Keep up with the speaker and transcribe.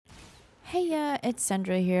Hey, it's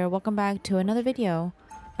Cendriel here. Welcome back to another video.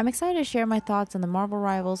 I'm excited to share my thoughts on the Marvel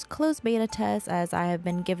Rivals closed beta test as I have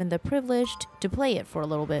been given the privilege to play it for a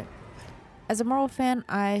little bit. As a Marvel fan,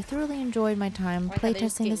 I thoroughly enjoyed my time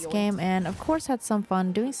playtesting this game and of course had some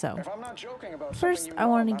fun doing so. First, I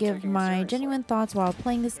wanted to give my genuine thoughts while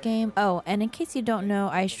playing this game. Oh, and in case you don't know,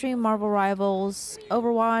 I stream Marvel Rivals,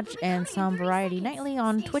 Overwatch, and some variety nightly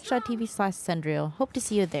on twitch.tv/Cendriel. Hope to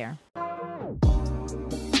see you there.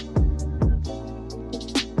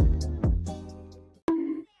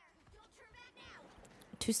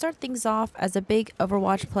 To start things off, as a big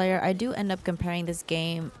Overwatch player, I do end up comparing this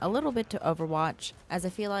game a little bit to Overwatch, as I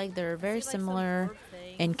feel like they're very similar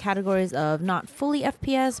in categories of not fully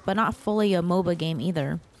FPS, but not fully a MOBA game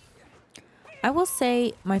either. I will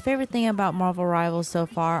say my favorite thing about Marvel Rivals so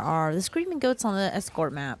far are the screaming goats on the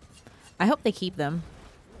escort map. I hope they keep them.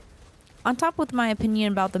 On top with my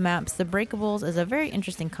opinion about the maps, the breakables is a very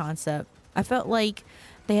interesting concept. I felt like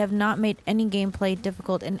they have not made any gameplay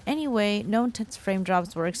difficult in any way. No intense frame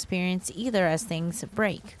drops were experienced either as things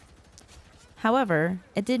break. However,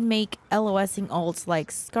 it did make LOSing ults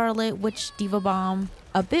like Scarlet, Witch, Diva Bomb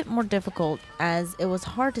a bit more difficult as it was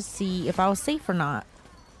hard to see if I was safe or not.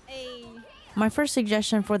 My first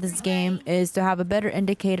suggestion for this game is to have a better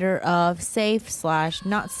indicator of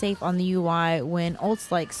safe/not safe on the UI when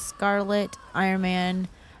ults like Scarlet, Iron Man,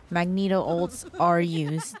 Magneto ults are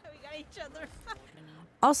used.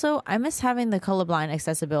 Also, I miss having the colorblind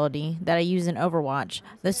accessibility that I use in Overwatch.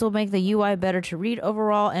 This will make the UI better to read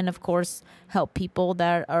overall and of course help people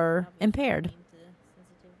that are impaired.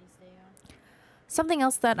 Something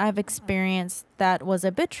else that I've experienced that was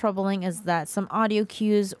a bit troubling is that some audio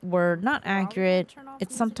cues were not accurate.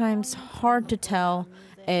 It's sometimes hard to tell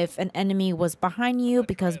if an enemy was behind you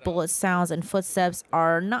because bullet sounds and footsteps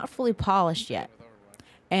are not fully polished yet.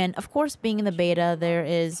 And of course, being in the beta, there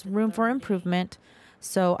is room for improvement.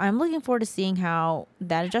 So I'm looking forward to seeing how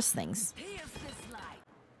that adjusts things.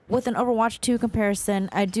 With an Overwatch 2 comparison,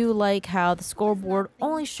 I do like how the scoreboard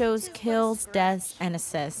only shows kills, deaths, and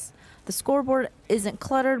assists. The scoreboard isn't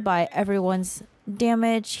cluttered by everyone's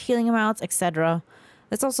damage, healing amounts, etc.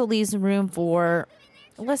 This also leaves room for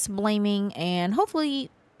less blaming and hopefully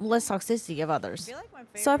less toxicity of others.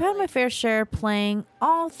 So I've had my fair share playing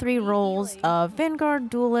all three roles of Vanguard,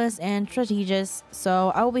 Duelist, and Strategist,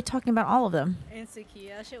 so I will be talking about all of them.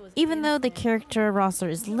 Even though the character roster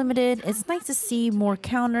is limited, it's nice to see more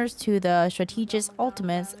counters to the Strategist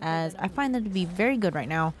ultimates as I find them to be very good right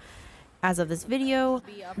now. As of this video,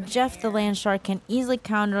 Jeff the Land Shark can easily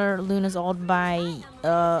counter Luna's ult by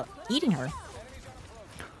eating her.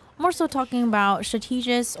 More so talking about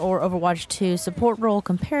Strategist or Overwatch 2 support role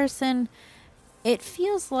comparison, it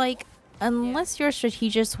feels like unless you're a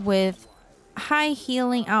Strategist with high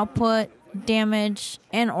healing output, damage,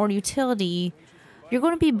 and or utility, you're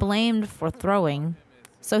going to be blamed for throwing.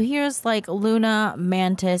 So here's like Luna,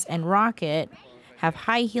 Mantis, and Rocket have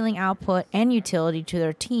high healing output and utility to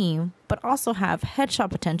their team, but also have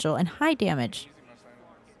headshot potential and high damage.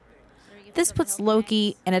 This puts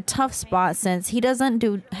Loki in a tough spot since he doesn't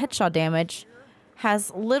do headshot damage, has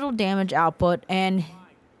little damage output, and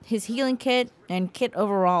his healing kit and kit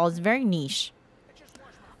overall is very niche.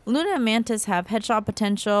 Luna and Mantis have headshot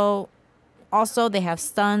potential. Also, they have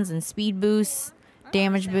stuns and speed boosts,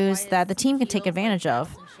 damage boosts that the team can take advantage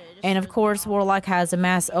of. And of course, Warlock has a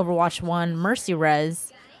mass Overwatch 1 Mercy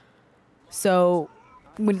res. So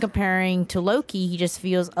when comparing to Loki, he just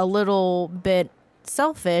feels a little bit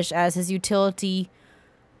selfish as his utility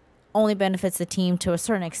only benefits the team to a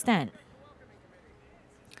certain extent.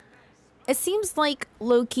 It seems like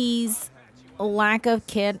Loki's lack of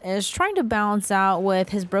kit is trying to balance out with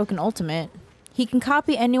his broken ultimate. He can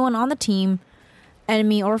copy anyone on the team,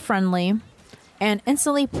 enemy or friendly, and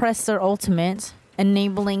instantly press their ultimate,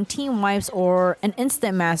 enabling team wipes or an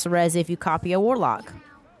instant mass res if you copy a Warlock.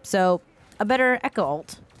 So, a better Echo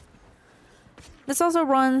ult. This also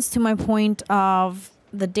runs to my point of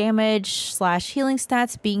the damage/healing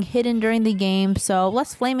stats being hidden during the game, so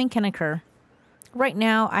less flaming can occur. Right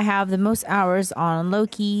now, I have the most hours on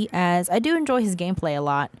Loki as I do enjoy his gameplay a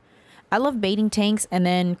lot. I love baiting tanks and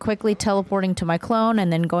then quickly teleporting to my clone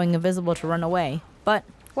and then going invisible to run away. But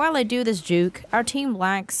while I do this juke, our team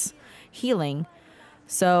lacks healing,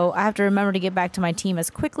 so I have to remember to get back to my team as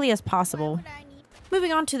quickly as possible.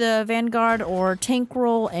 Moving on to the Vanguard or tank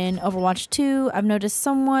role in Overwatch 2, I've noticed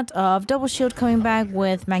somewhat of double shield coming back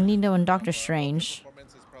with Magneto and Doctor Strange.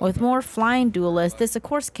 With more flying duelists, this of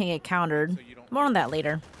course can get countered. More on that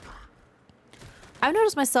later. I've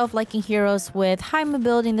noticed myself liking heroes with high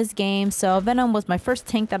mobility in this game, so Venom was my first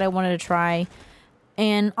tank that I wanted to try.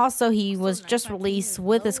 And also he was just released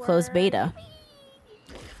with his closed beta.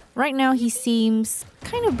 Right now he seems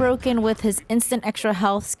kind of broken with his instant extra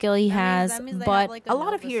health skill he has, but a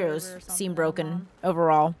lot of heroes seem broken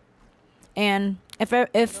overall. And if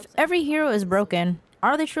every hero is broken,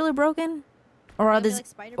 are they truly broken?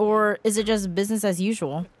 Or is it just business as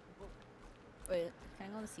usual?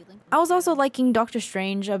 I was also liking Doctor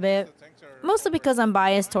Strange a bit, mostly because I'm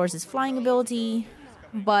biased towards his flying ability,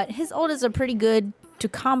 but his ult is pretty good to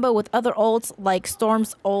combo with other ults like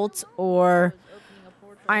Storm's ult or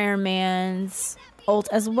Iron Man's ult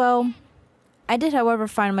as well. I did, however,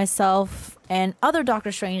 find myself and other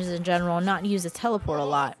Doctor Stranges in general not use the teleport a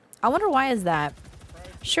lot. I wonder why is that?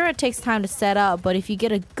 Sure, it takes time to set up, but if you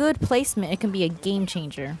get a good placement, it can be a game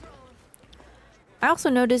changer. I also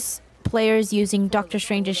noticed players using Doctor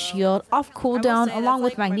Strange's shield off cooldown along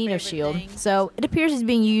with Magneto's shield, so it appears it's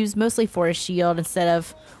being used mostly for his shield instead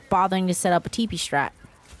of bothering to set up a TP strat.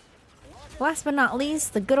 Last but not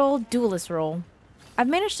least, the good old duelist role. I've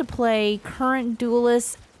managed to play all current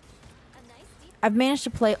duelists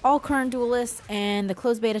and the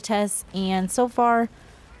closed beta tests, and so far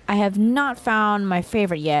I have not found my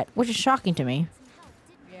favorite yet, which is shocking to me.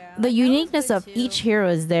 The uniqueness of each hero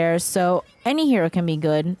is there, so any hero can be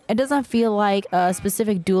good. It doesn't feel like a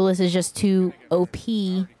specific duelist is just too OP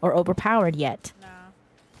or overpowered yet.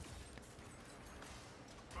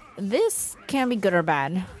 This can be good or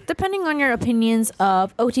bad, depending on your opinions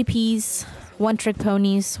of OTPs, one-trick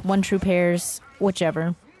ponies, one-true pairs,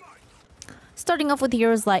 whichever. Starting off with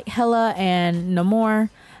heroes like Hela and Namor,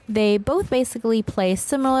 they both basically play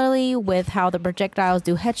similarly with how the projectiles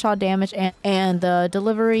do headshot damage and the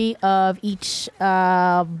delivery of each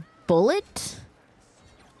bullet.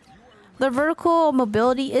 The vertical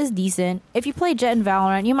mobility is decent. If you play Jett and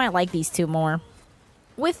Valorant, you might like these two more.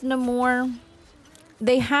 With Namor,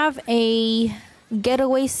 they have a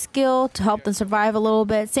getaway skill to help them survive a little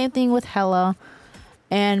bit. Same thing with Hela.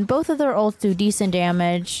 And both of their ults do decent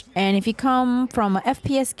damage. And if you come from an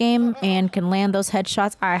FPS game and can land those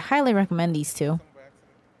headshots, I highly recommend these two.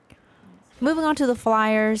 Moving on to the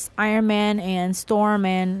flyers, Iron Man and Storm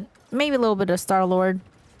and maybe a little bit of Star-Lord.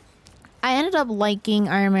 I ended up liking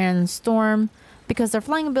Iron Man and Storm because their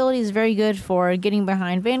flying ability is very good for getting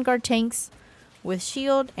behind Vanguard tanks with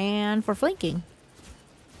shield and for flanking.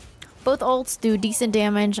 Both ults do decent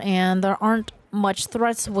damage and there aren't much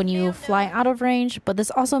threats when you fly out of range, but this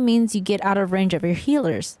also means you get out of range of your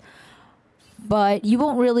healers. But you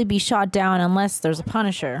won't really be shot down unless there's a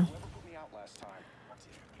Punisher.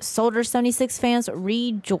 Soldier 76 fans,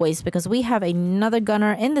 rejoice because we have another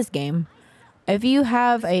gunner in this game. If you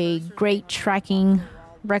have a great tracking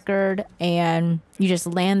record and you just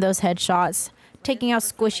land those headshots, taking out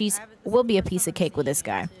squishies will be a piece of cake with this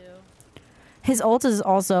guy. His ult is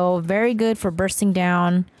also very good for bursting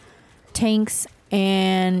down tanks,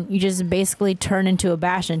 and you just basically turn into a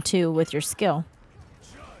Bastion too with your skill.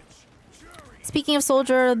 Speaking of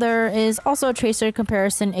Soldier, there is also a Tracer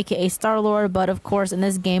comparison, aka Star-Lord, but of course in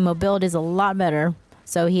this game mobility is a lot better,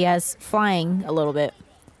 so he has flying a little bit.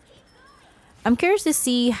 I'm curious to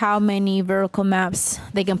see how many vertical maps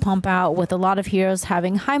they can pump out with a lot of heroes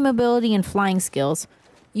having high mobility and flying skills.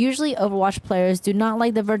 Usually Overwatch players do not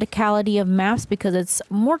like the verticality of maps because it's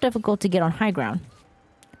more difficult to get on high ground.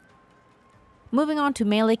 Moving on to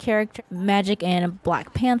melee character, Magic and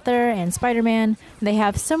Black Panther and Spider-Man, they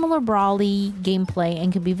have similar brawly gameplay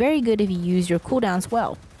and can be very good if you use your cooldowns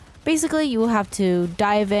well. Basically, you will have to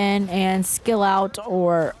dive in and skill out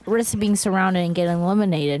or risk being surrounded and getting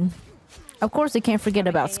eliminated. Of course, we can't forget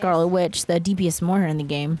about Scarlet Witch, the DPS Moira in the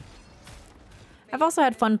game. I've also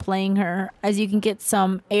had fun playing her, as you can get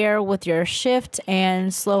some air with your shift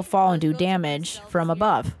and slow fall and do damage from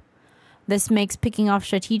above. This makes picking off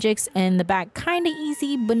strategics in the back kinda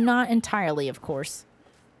easy, but not entirely, of course.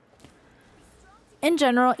 In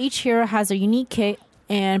general, each hero has a unique kit,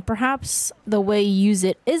 and perhaps the way you use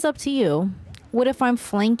it is up to you. What if I'm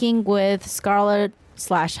flanking with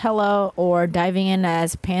Scarlet/Hela or diving in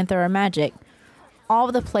as Panther or Magic? All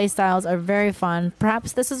of the playstyles are very fun.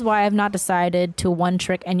 Perhaps this is why I've not decided to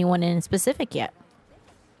one-trick anyone in specific yet.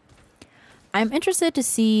 I'm interested to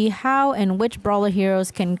see how and which brawler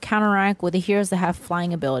heroes can counteract with the heroes that have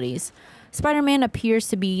flying abilities. Spider-Man appears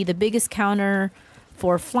to be the biggest counter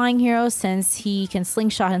for flying heroes since he can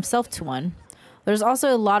slingshot himself to one. There's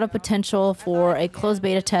also a lot of potential for a closed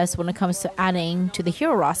beta test when it comes to adding to the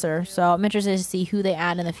hero roster, so I'm interested to see who they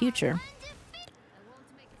add in the future.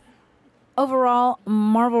 Overall,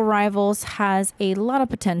 Marvel Rivals has a lot of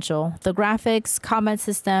potential. The graphics, combat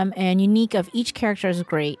system, and unique of each character is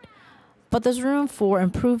great. but there's room for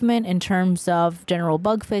improvement in terms of general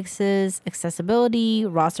bug fixes, accessibility,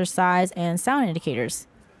 roster size, and sound indicators.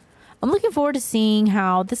 I'm looking forward to seeing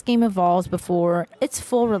how this game evolves before its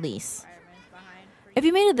full release. If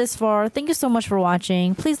you made it this far, thank you so much for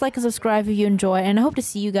watching. Please like and subscribe if you enjoy, and I hope to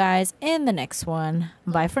see you guys in the next one.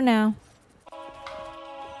 Bye for now.